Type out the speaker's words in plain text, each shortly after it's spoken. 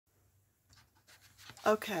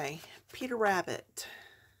Okay, Peter Rabbit.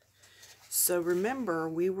 So remember,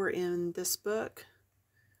 we were in this book.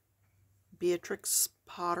 Beatrix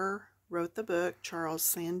Potter wrote the book. Charles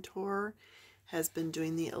Santore has been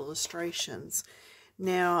doing the illustrations.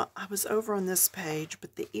 Now, I was over on this page,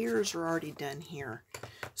 but the ears are already done here.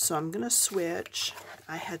 So I'm going to switch.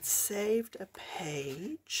 I had saved a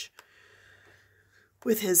page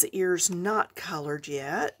with his ears not colored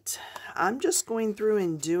yet. I'm just going through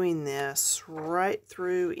and doing this right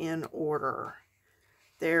through in order.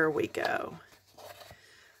 There we go.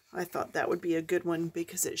 I thought that would be a good one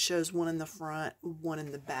because it shows one in the front, one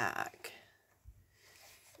in the back.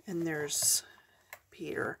 And there's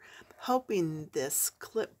Peter. Hoping this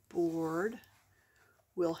clipboard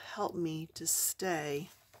will help me to stay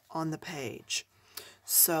on the page.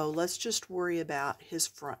 So let's just worry about his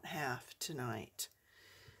front half tonight.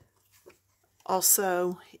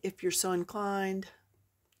 Also, if you're so inclined,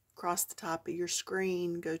 across the top of your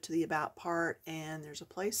screen, go to the About part, and there's a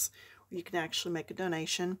place where you can actually make a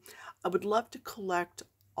donation. I would love to collect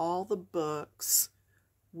all the books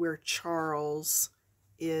where Charles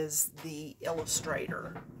is the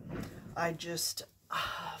illustrator. I just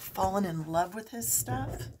fallen in love with his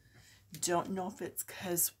stuff. Don't know if it's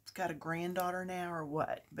because he's got a granddaughter now or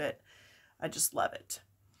what, but I just love it.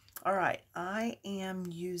 All right, I am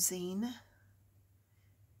using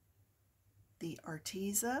the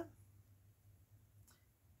Arteza.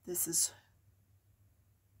 This is,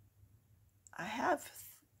 I have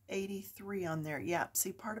 83 on there. Yeah,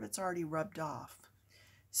 see, part of it's already rubbed off.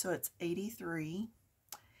 So it's 83.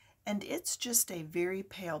 And it's just a very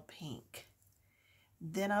pale pink.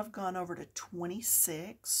 Then I've gone over to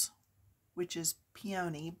 26, which is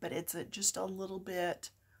peony, but it's just a little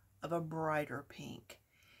bit of a brighter pink.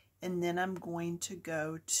 And then I'm going to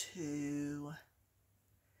go to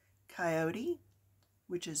Coyote,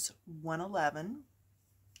 which is 111.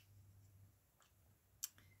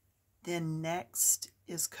 Then next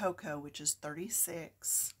is Cocoa, which is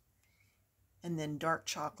 36. And then Dark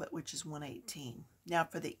Chocolate, which is 118. Now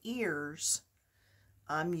for the ears,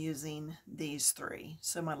 I'm using these three.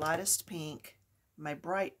 So my lightest pink, my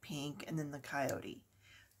bright pink, and then the Coyote.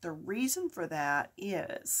 The reason for that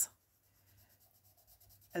is,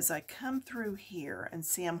 as I come through here and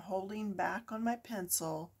see I'm holding back on my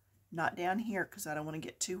pencil, not down here because I don't want to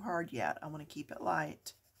get too hard yet. I want to keep it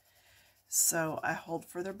light. So I hold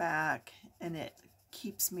further back and it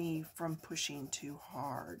keeps me from pushing too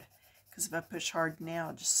hard. Because if I push hard now,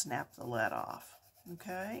 I'll just snap the lead off.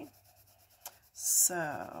 Okay?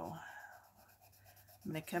 So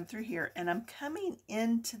I'm going to come through here, and I'm coming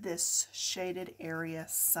into this shaded area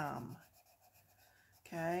some.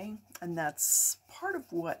 Okay? And that's part of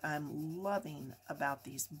what I'm loving about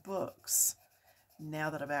these books now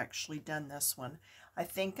that I've actually done this one. I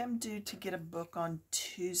think I'm due to get a book on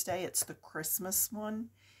Tuesday. It's the Christmas one.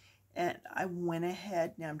 And I went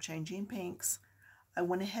ahead, now I'm changing pinks. I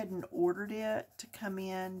went ahead and ordered it to come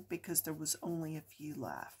in because there was only a few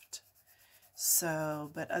left.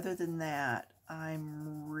 So, but other than that,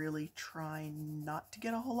 I'm really trying not to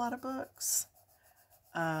get a whole lot of books.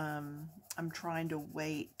 I'm trying to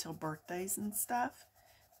wait till birthdays and stuff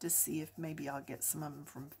to see if maybe I'll get some of them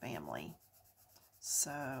from family.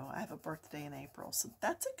 So, I have a birthday in April, so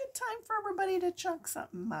that's a good time for everybody to chunk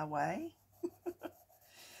something my way.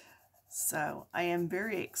 So, I am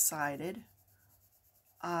very excited.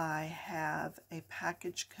 I have a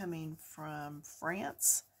package coming from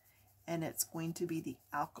France, and it's going to be the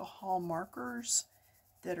alcohol markers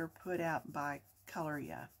that are put out by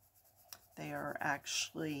Coloria. They are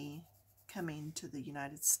actually coming to the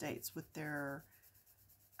United States with their,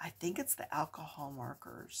 I think it's the alcohol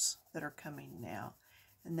markers that are coming now.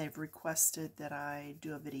 And they've requested that I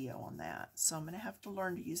do a video on that. So I'm going to have to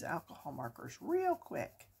learn to use alcohol markers real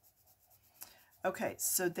quick. Okay,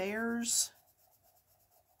 so there's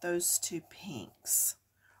those two pinks.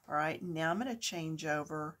 All right, now I'm going to change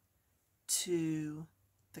over to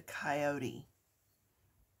the Coyote.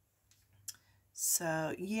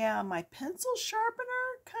 So yeah, my pencil sharpener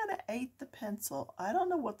kind of ate the pencil. I don't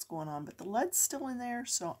know what's going on, but the lead's still in there,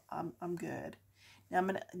 so I'm good. Now I'm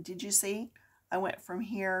gonna, did you see? I went from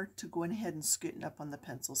here to going ahead and scooting up on the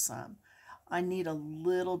pencil some. I need a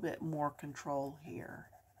little bit more control here.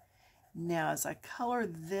 Now as I color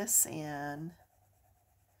this in,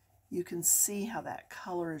 you can see how that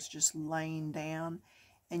color is just laying down,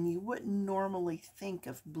 and you wouldn't normally think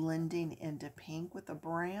of blending into pink with a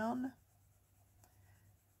brown,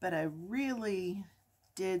 but I really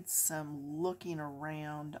did some looking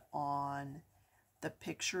around on the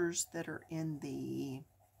pictures that are in the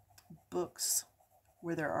books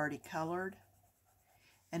where they're already colored,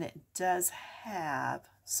 and it does have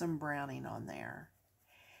some browning on there.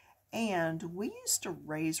 And we used to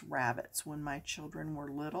raise rabbits when my children were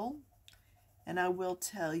little, and I will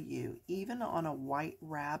tell you, even on a white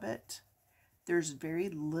rabbit, there's very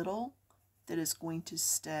little that is going to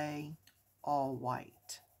stay all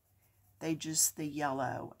white. The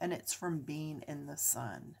yellow, and it's from being in the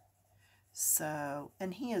sun. So,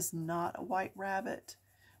 and he is not a white rabbit,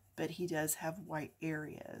 but he does have white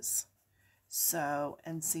areas. So,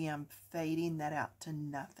 and see, I'm fading that out to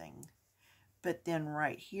nothing. But then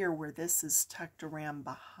right here where this is tucked around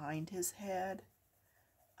behind his head,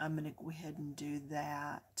 I'm going to go ahead and do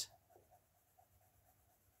that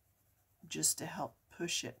just to help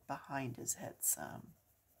push it behind his head some.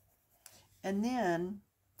 And then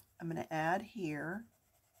I'm going to add here,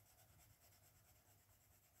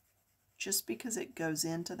 just because it goes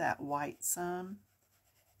into that white some,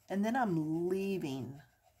 and then I'm leaving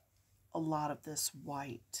a lot of this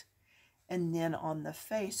white. And then on the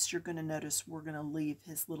face, you're going to notice we're going to leave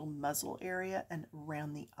his little muzzle area and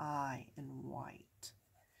around the eye in white.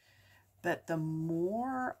 But the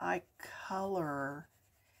more I color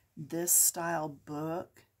this style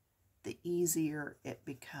book, the easier it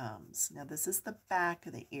becomes. Now this is the back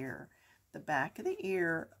of the ear. The back of the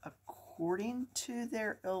ear, according to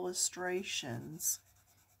their illustrations,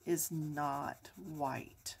 is not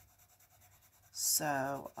white.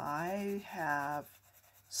 So I have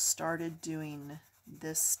started doing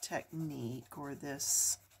this technique, or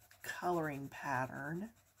this coloring pattern,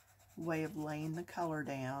 way of laying the color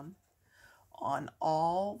down, on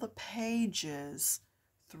all the pages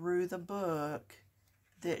through the book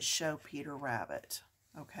that show Peter Rabbit.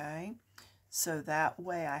 Okay, so that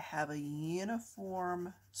way I have a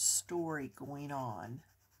uniform story going on.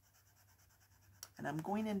 And I'm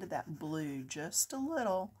going into that blue just a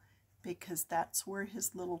little, because that's where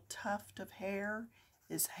his little tuft of hair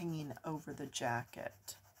is hanging over the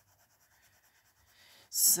jacket.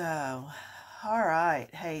 So, all right,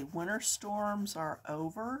 hey, winter storms are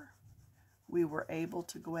over. We were able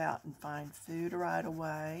to go out and find food right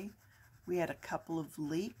away. We had a couple of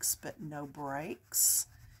leaks, but no breaks.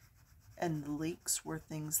 And the leaks were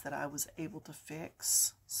things that I was able to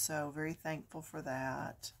fix. So very thankful for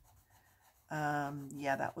that.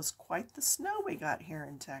 Yeah, that was quite the snow we got here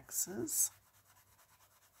in Texas.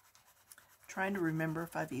 Trying to remember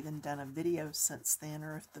if I've even done a video since then,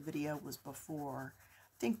 or if the video was before.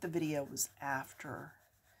 I think the video was after.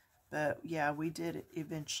 But yeah, we did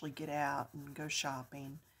eventually get out and go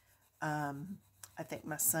shopping. I think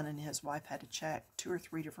my son and his wife had to check 2 or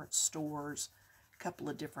 3 different stores a couple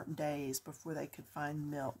of different days before they could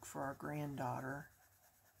find milk for our granddaughter.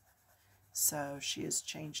 So she has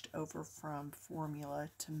changed over from formula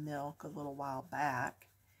to milk a little while back.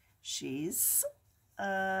 She's,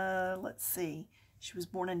 let's see, she was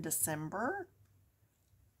born in December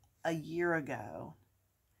a year ago.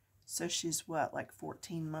 So she's what, like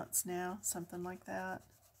 14 months now? Something like that.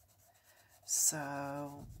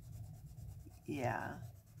 So, yeah.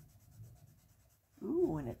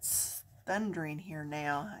 Ooh, and it's thundering here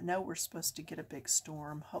now. I know we're supposed to get a big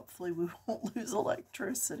storm. Hopefully we won't lose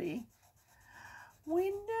electricity.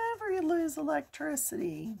 We never lose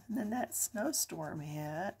electricity. And then that snowstorm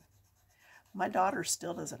hit. My daughter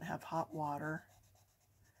still doesn't have hot water.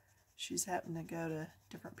 She's having to go to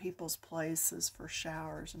different people's places for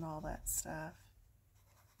showers and all that stuff.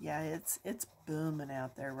 Yeah, it's booming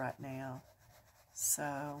out there right now.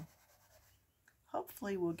 So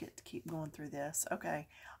hopefully we'll get to keep going through this. Okay,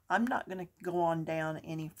 I'm not going to go on down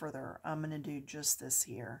any further. I'm going to do just this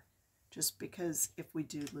here, just because if we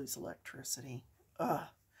do lose electricity. Ugh.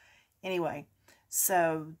 Anyway,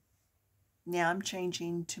 so now I'm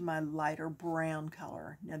changing to my lighter brown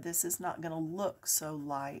color. Now this is not going to look so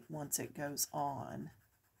light once it goes on,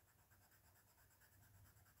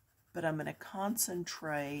 but I'm going to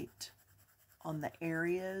concentrate on the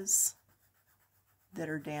areas that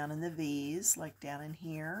are down in the V's, like down in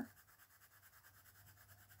here,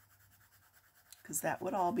 because that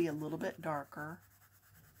would all be a little bit darker.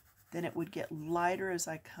 Then it would get lighter as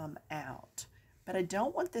I come out. But I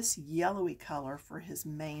don't want this yellowy color for his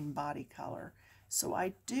main body color, so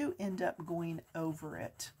I do end up going over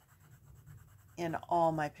it in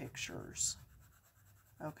all my pictures.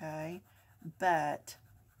 Okay, but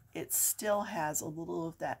it still has a little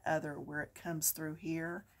of that other where it comes through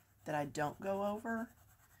here that I don't go over,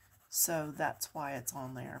 so that's why it's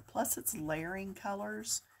on there. Plus it's layering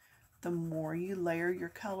colors. The more you layer your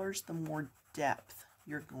colors, the more depth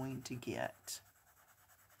you're going to get.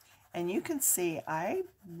 And you can see I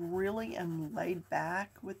really am laid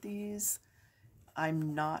back with these.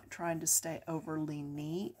 I'm not trying to stay overly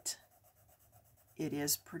neat. it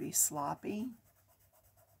is pretty sloppy,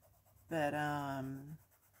 but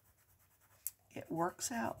it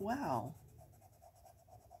works out well.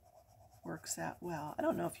 Works out well. I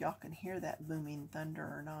don't know if y'all can hear that booming thunder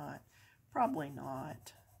or not. Probably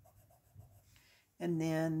not. And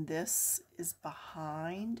then this is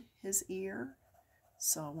behind his ear,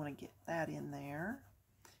 so I want to get that in there.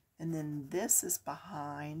 And then this is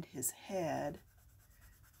behind his head,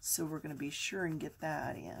 so we're going to be sure and get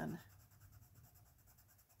that in.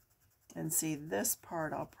 And see, this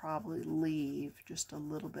part I'll probably leave just a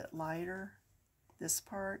little bit lighter, this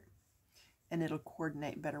part, and it'll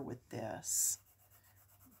coordinate better with this.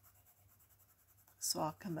 So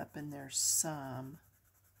I'll come up in there some,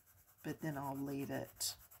 but then I'll leave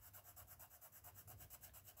it.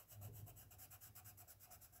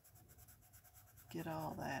 Get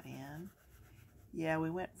all that in. Yeah, we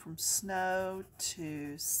went from snow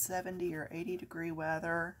to 70 or 80 degree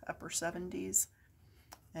weather, upper 70s,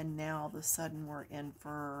 and now all of a sudden we're in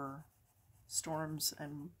for storms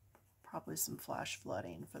and probably some flash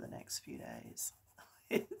flooding for the next few days.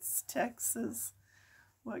 It's Texas.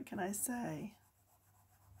 What can I say?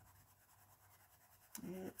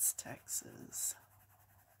 It's Texas.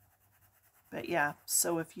 But yeah,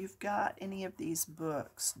 so if you've got any of these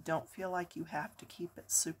books, don't feel like you have to keep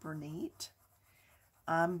it super neat.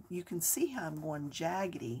 You can see how I'm going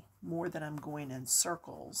jaggedy more than I'm going in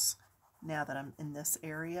circles now that I'm in this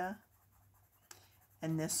area.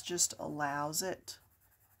 And this just allows it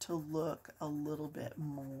to look a little bit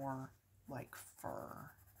more like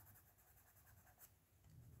fur.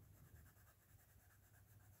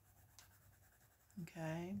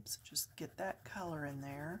 Okay, so just get that color in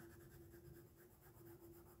there.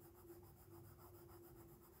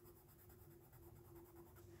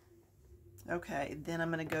 Okay, then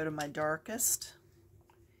I'm going to go to my darkest.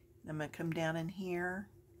 I'm going to come down in here,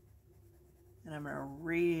 and I'm going to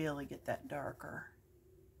really get that darker.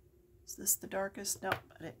 Is this the darkest? Nope,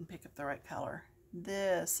 I didn't pick up the right color.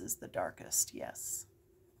 This is the darkest, yes.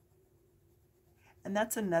 And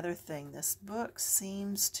that's another thing. This book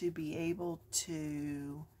seems to be able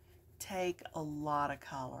to take a lot of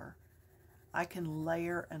color. I can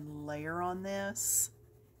layer and layer on this,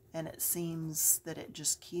 and it seems that it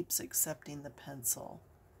just keeps accepting the pencil.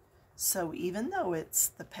 So even though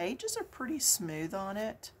the pages are pretty smooth on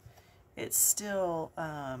it, it still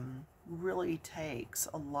really takes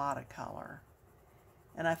a lot of color.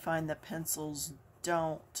 And I find the pencils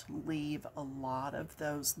don't leave a lot of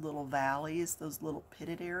those little valleys, those little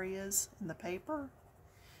pitted areas in the paper.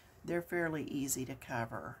 They're fairly easy to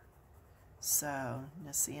cover. So,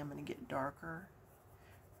 now see, I'm going to get darker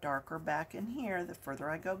back in here the further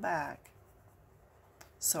I go back.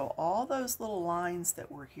 So all those little lines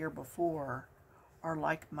that were here before are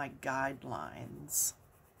like my guidelines.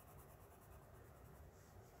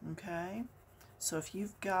 Okay, so if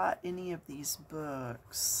you've got any of these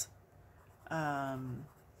books,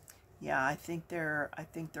 yeah, I think they're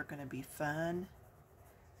going to be fun.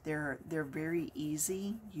 They're very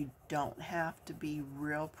easy. You don't have to be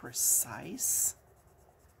real precise.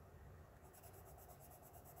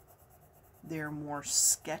 They're more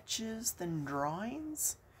sketches than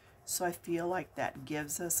drawings, so I feel like that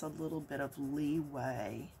gives us a little bit of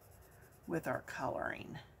leeway with our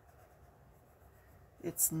coloring.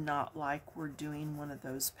 It's not like we're doing one of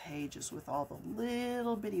those pages with all the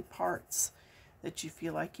little bitty parts that you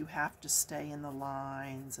feel like you have to stay in the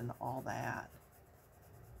lines and all that.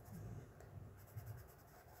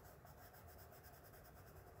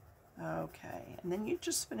 Okay, and then you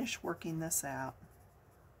just finish working this out.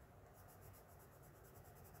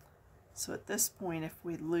 So at this point, if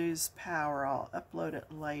we lose power, I'll upload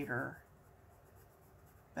it later,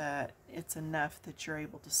 but it's enough that you're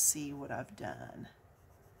able to see what I've done.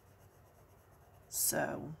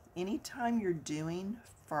 So anytime you're doing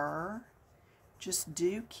fur, just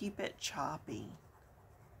keep it choppy.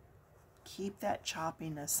 Keep that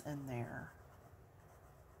choppiness in there.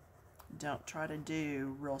 Don't try to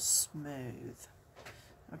do real smooth.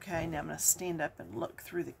 Okay, now I'm going to stand up and look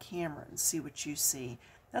through the camera and see what you see.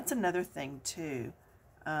 That's another thing too.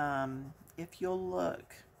 If you'll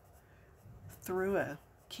look through a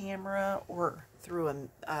camera or through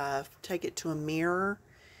take it to a mirror,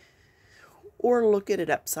 or look at it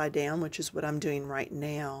upside down, which is what I'm doing right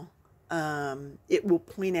now, it will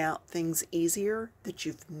point out things easier that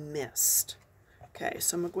you've missed. Okay,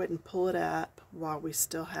 so I'm going to go ahead and pull it up while we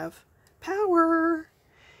still have power.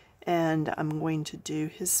 And I'm going to do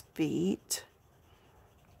his feet.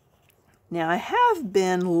 Now I have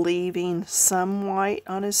been leaving some white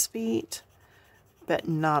on his feet, but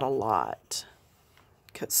not a lot.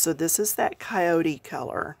 So this is that coyote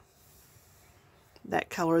color. that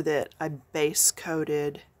color that I base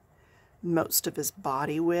coated most of his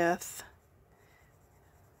body with.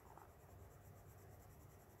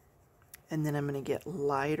 And then I'm going to get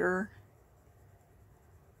lighter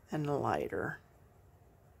and lighter.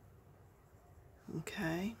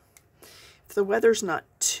 Okay. If the weather's not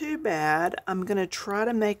too bad, I'm going to try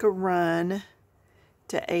to make a run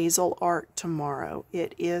to Azel Art tomorrow.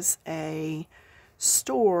 It is a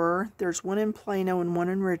store. There's one in Plano and one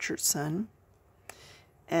in Richardson.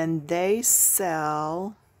 And they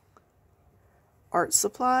sell art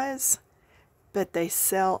supplies, but they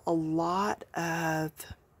sell a lot of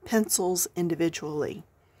pencils individually.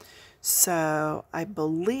 So I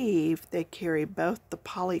believe they carry both the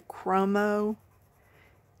polychromo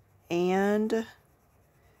and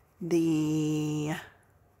the,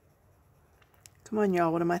 come on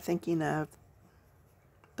y'all, what am I thinking of?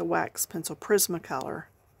 The wax pencil Prismacolor.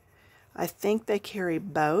 I think they carry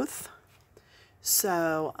both.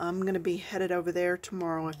 So I'm going to be headed over there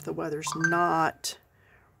tomorrow if the weather's not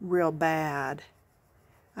real bad.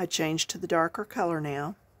 I changed to the darker color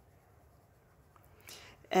now.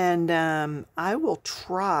 And I will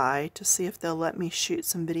try to see if they'll let me shoot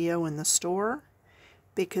some video in the store,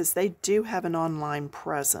 because they do have an online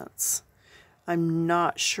presence. I'm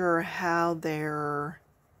not sure how their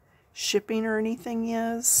shipping or anything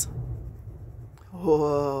is.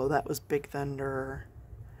 Whoa, that was big thunder.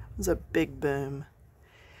 It was a big boom.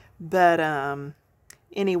 But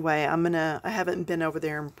anyway, I haven't been over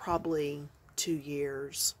there in probably 2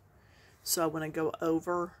 years. So I want to go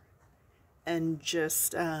over and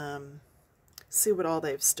just see what all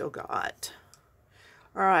they've still got.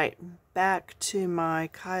 All right, back to my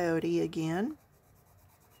coyote again.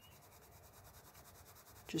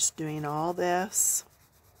 Just doing all this,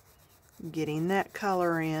 getting that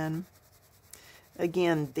color in.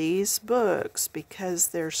 Again, these books, because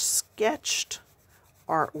they're sketched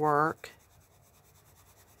artwork,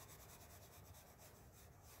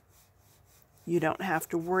 you don't have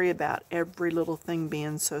to worry about every little thing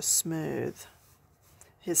being so smooth.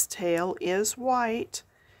 His tail is white,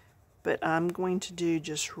 but I'm going to do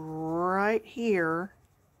just right here,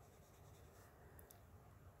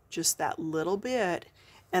 just that little bit.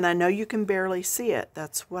 And I know you can barely see it.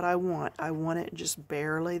 That's what I want. I want it just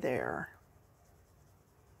barely there.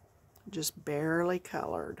 Just barely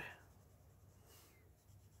colored.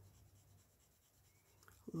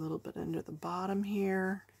 A little bit under the bottom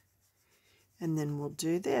here. And then we'll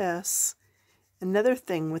do this. Another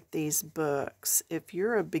thing with these books, if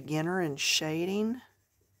you're a beginner in shading,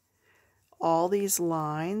 all these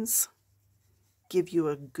lines give you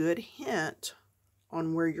a good hint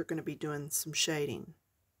on where you're going to be doing some shading.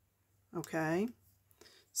 Okay?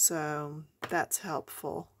 So that's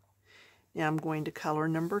helpful. Now I'm going to color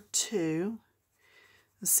number 2.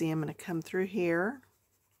 Let's see, I'm going to come through here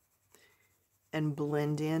and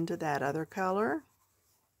blend into that other color.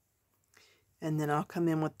 And then I'll come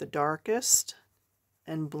in with the darkest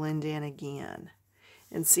and blend in again.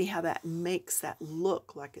 And see how that makes that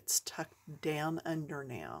look like it's tucked down under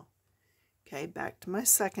now. Okay, back to my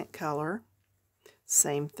second color.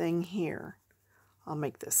 Same thing here. I'll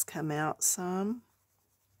make this come out some.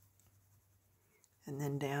 And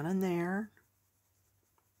then down in there.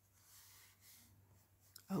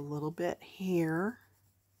 A little bit here.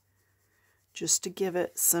 Just to give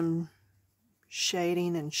it some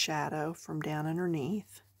shading and shadow from down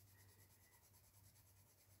underneath.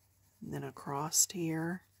 And then across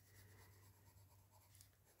here.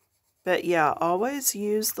 But yeah, always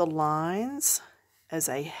use the lines as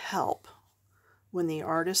a help. When the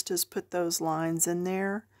artist has put those lines in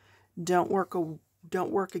there, don't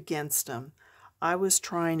work against them. I was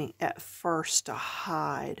trying at first to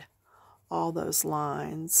hide all those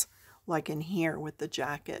lines, like in here with the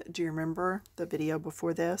jacket. Do you remember the video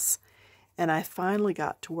before this? And I finally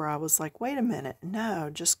got to where I was like, wait a minute, no,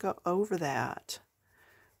 just go over that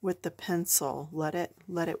with the pencil. Let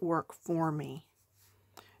it work for me.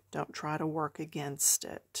 Don't try to work against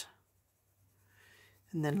it.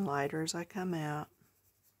 And then lighter as I come out.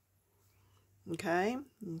 Okay,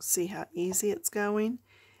 see how easy it's going?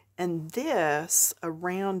 And this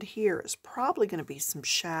around here is probably going to be some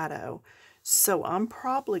shadow. So I'm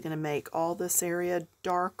probably going to make all this area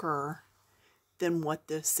darker than what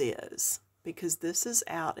this is, because this is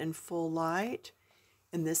out in full light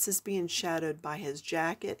and this is being shadowed by his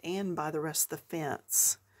jacket and by the rest of the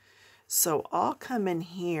fence. So I'll come in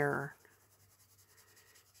here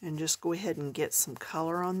and just go ahead and get some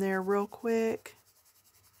color on there real quick.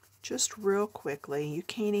 Just real quickly. You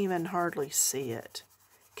can't even hardly see it.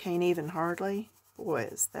 Can't even hardly? Boy,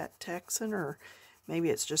 is that Texan, or maybe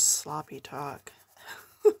it's just sloppy talk.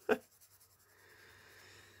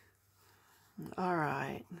 All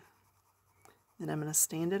right. Then I'm going to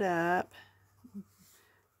stand it up,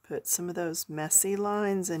 put some of those messy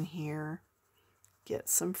lines in here, get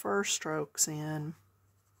some fur strokes in.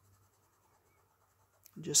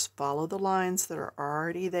 Just follow the lines that are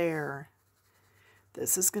already there.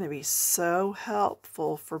 This is going to be so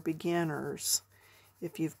helpful for beginners.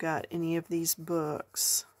 If you've got any of these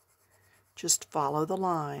books, just follow the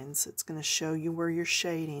lines. It's going to show you where your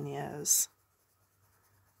shading is.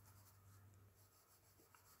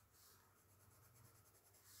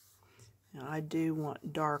 Now, I do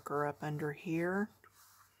want darker up under here,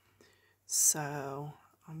 so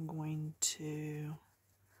I'm going to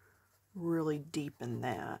really deepen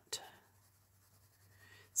that.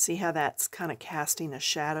 See how that's kind of casting a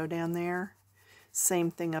shadow down there?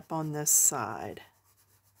 Same thing up on this side.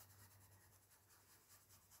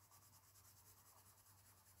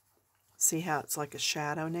 See how it's like a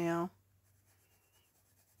shadow now?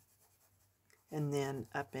 And then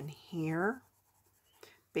up in here,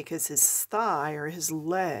 because his thigh or his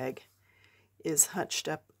leg is hunched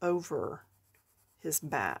up over his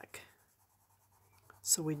back.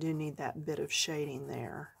 So we do need that bit of shading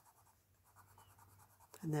there.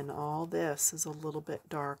 And then all this is a little bit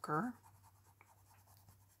darker.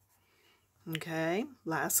 Okay,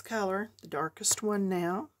 last color, the darkest one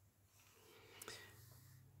now.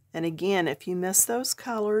 And again, if you miss those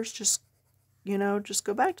colors, just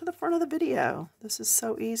go back to the front of the video. This is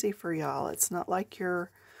so easy for y'all. It's not like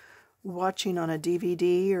you're watching on a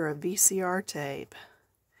DVD or a VCR tape.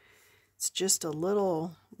 It's just a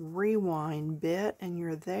little rewind bit and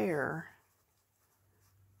you're there.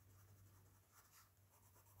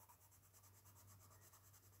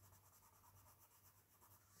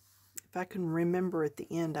 If I can remember at the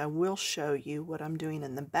end, I will show you what I'm doing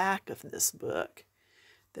in the back of this book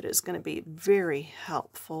that is going to be very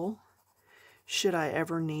helpful should I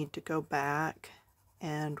ever need to go back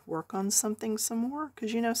and work on something some more.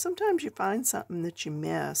 Because, sometimes you find something that you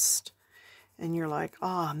missed and you're like,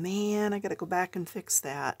 oh man, I got to go back and fix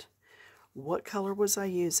that. What color was I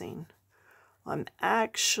using? I'm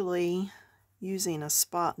actually using a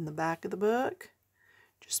spot in the back of the book.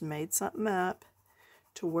 Just made something up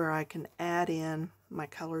to where I can add in my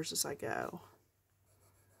colors as I go.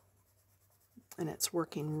 And it's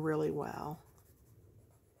working really well.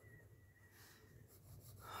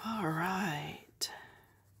 All right.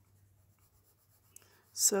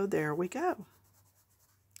 So there we go.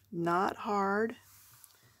 Not hard.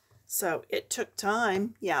 So it took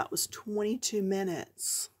time. Yeah, it was 22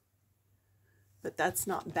 minutes. But that's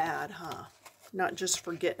not bad, huh? Not just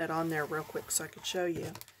for getting it on there real quick so I could show you.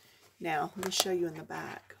 Now, let me show you in the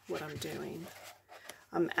back what I'm doing.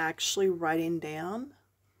 I'm actually writing down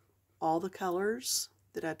all the colors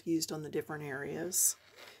that I've used on the different areas.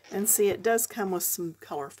 And see, it does come with some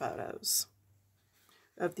color photos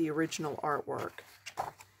of the original artwork.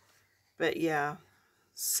 But yeah,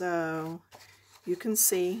 so you can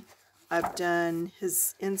see I've done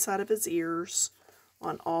his inside of his ears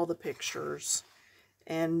on all the pictures.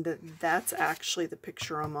 And that's actually the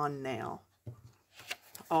picture I'm on now.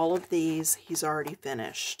 All of these he's already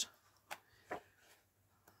finished.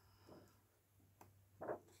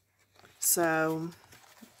 So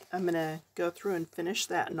I'm going to go through and finish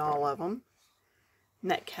that in all of them.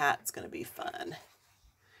 And that cat's going to be fun.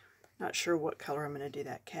 Not sure what color I'm going to do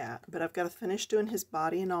that cat. But I've got to finish doing his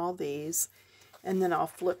body and all these. And then I'll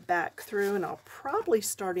flip back through and I'll probably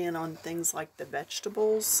start in on things like the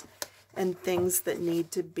vegetables and things that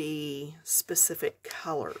need to be specific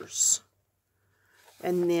colors.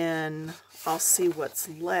 And then I'll see what's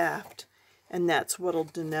left. And that's what'll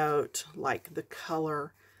denote like the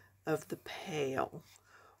color of the pail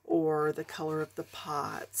or the color of the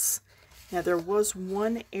pots. Now there was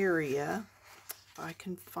one area, if I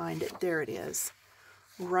can find it, there it is,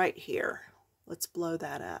 right here. Let's blow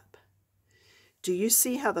that up. Do you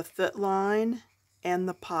see how the foot line and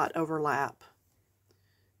the pot overlap?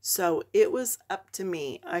 So it was up to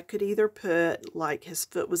me. I could either put like his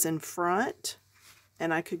foot was in front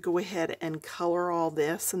and I could go ahead and color all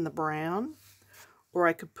this in the brown, or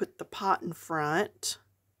I could put the pot in front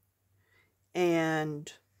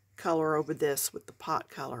and color over this with the pot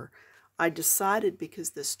color. I decided because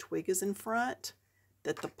this twig is in front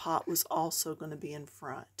that the pot was also going to be in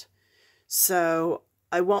front. So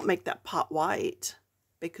I won't make that pot white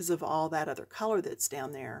because of all that other color that's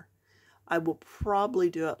down there. I will probably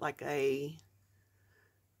do it like a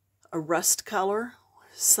rust color,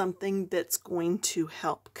 something that's going to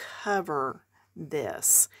help cover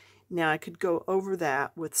this. Now I could go over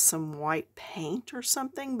that with some white paint or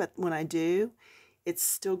something, but when I do, it's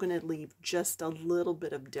still going to leave just a little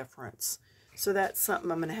bit of difference. So that's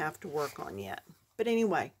something I'm going to have to work on yet. But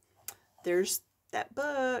anyway, there's that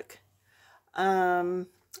book. Other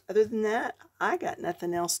than that, I got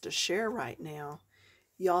nothing else to share right now.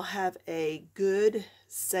 Y'all have a good,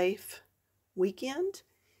 safe weekend,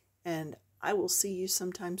 and I will see you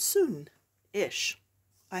sometime soon-ish.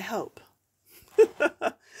 I hope.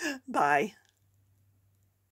 Bye.